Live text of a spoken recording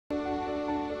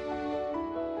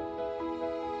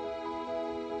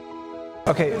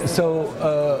Okay, so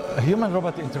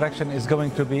human-robot interaction is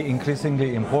going to be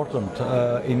increasingly important.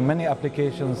 In many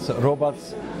applications,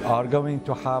 robots are going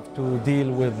to have to deal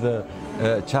with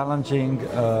challenging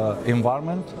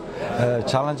environment,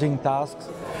 challenging tasks,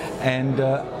 and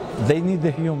they need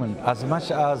the human. As much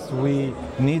as we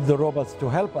need the robots to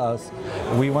help us,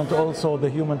 we want also the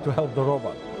human to help the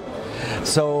robot.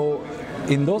 So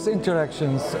in those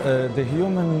interactions, the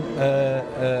human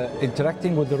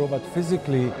interacting with the robot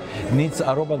physically needs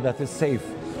a robot that is safe.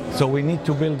 So we need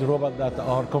to build robots that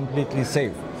are completely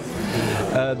safe.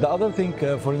 The other thing,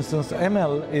 for instance,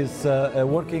 Emel is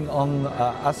working on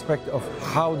aspect of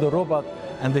how the robot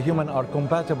and the human are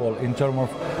compatible in terms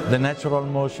of the natural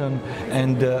motion,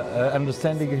 and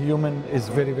understanding a human is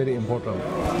very, very important.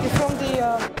 From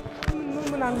the human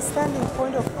movement understanding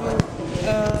point of view,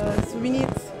 so we need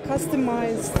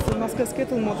customized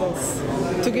musculoskeletal models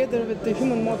together with the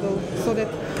human model, so that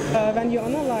when you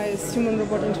analyze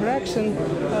human-robot interaction,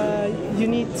 you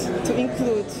need to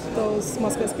include those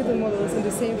musculoskeletal models in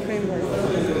the same framework.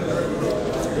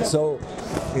 So,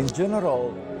 in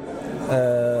general,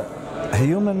 a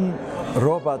human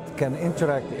robot can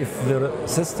interact if the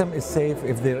system is safe,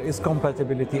 if there is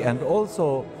compatibility, and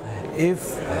also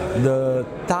if the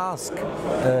task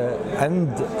and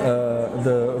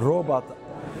the robot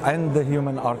and the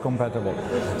human are compatible.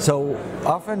 So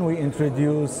often we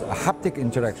introduce haptic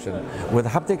interaction. With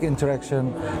haptic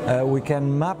interaction, we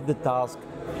can map the task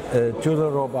to the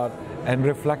robot and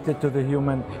reflect it to the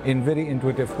human in very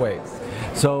intuitive ways.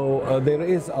 So there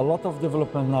is a lot of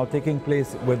development now taking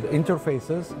place with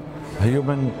interfaces,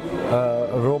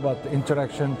 human-robot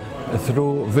interaction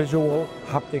through visual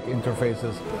haptic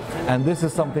interfaces. And this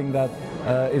is something that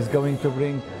is going to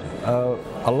bring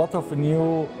a lot of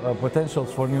new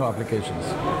potentials for new applications.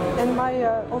 And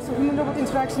also human-robot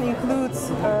interaction includes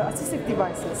assistive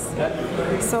devices.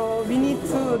 So we need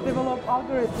to develop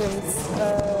algorithms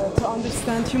to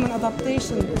understand human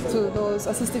adaptation to those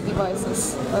assistive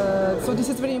devices. So this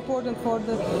is very important for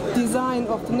the design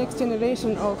of the next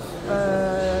generation of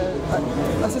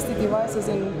assistive devices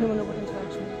in human-robot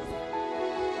interaction.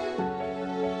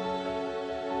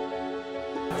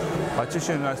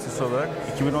 Bahcesehir Üniversitesi olarak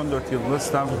 2014 yılında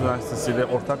Stanford University ile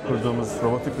ortak kurduğumuz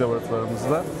robotik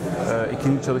laboratuvarımızda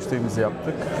ikinci çalıştayımızı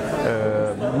yaptık.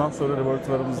 Bundan sonra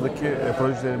laboratuvarımızdaki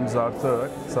projelerimizi artırarak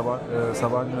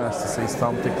Sabancı Üniversitesi,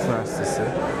 İstanbul Teknik Üniversitesi,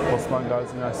 Osman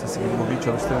Gazi Üniversitesi gibi bu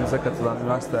çalıştayımıza katılan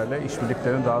üniversitelerle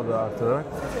işbirliklerini daha da artırarak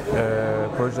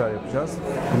projeler yapacağız.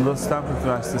 Bunda Stanford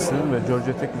Üniversitesi'nin ve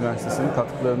GeorgiaTech Üniversitesi'nin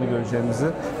katkılarını göreceğimizi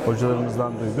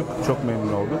hocalarımızdan duyduk. Çok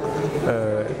memnun olduk.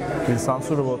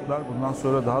 İnsansız robotlar bundan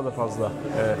sonra daha da fazla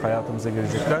hayatımıza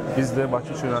girecekler. Biz de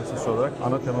Bahcesehir Üniversitesi olarak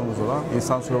ana temamız olan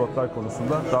insansız robotlar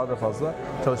konusunda daha da fazla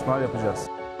çalışmalar yapacağız.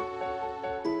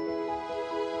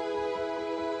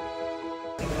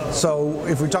 So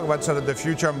if we talk about sort of the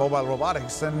future of mobile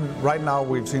robotics, then right now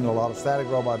we've seen a lot of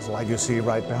static robots like you see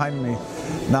right behind me.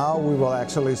 Now we will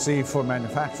actually see for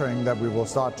manufacturing that we will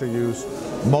start to use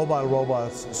mobile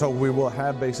robots. So we will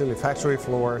have basically factory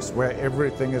floors where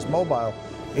everything is mobile.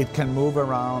 It can move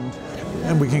around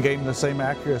and we can gain the same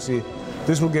accuracy.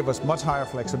 This will give us much higher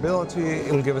flexibility.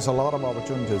 It will give us a lot of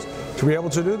opportunities. To be able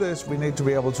to do this, we need to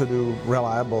be able to do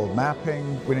reliable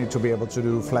mapping. We need to be able to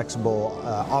do flexible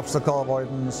obstacle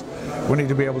avoidance. We need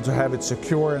to be able to have it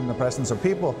secure in the presence of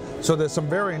people. So there's some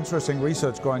very interesting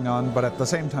research going on, but at the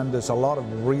same time, there's a lot of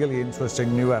really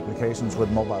interesting new applications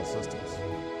with mobile systems.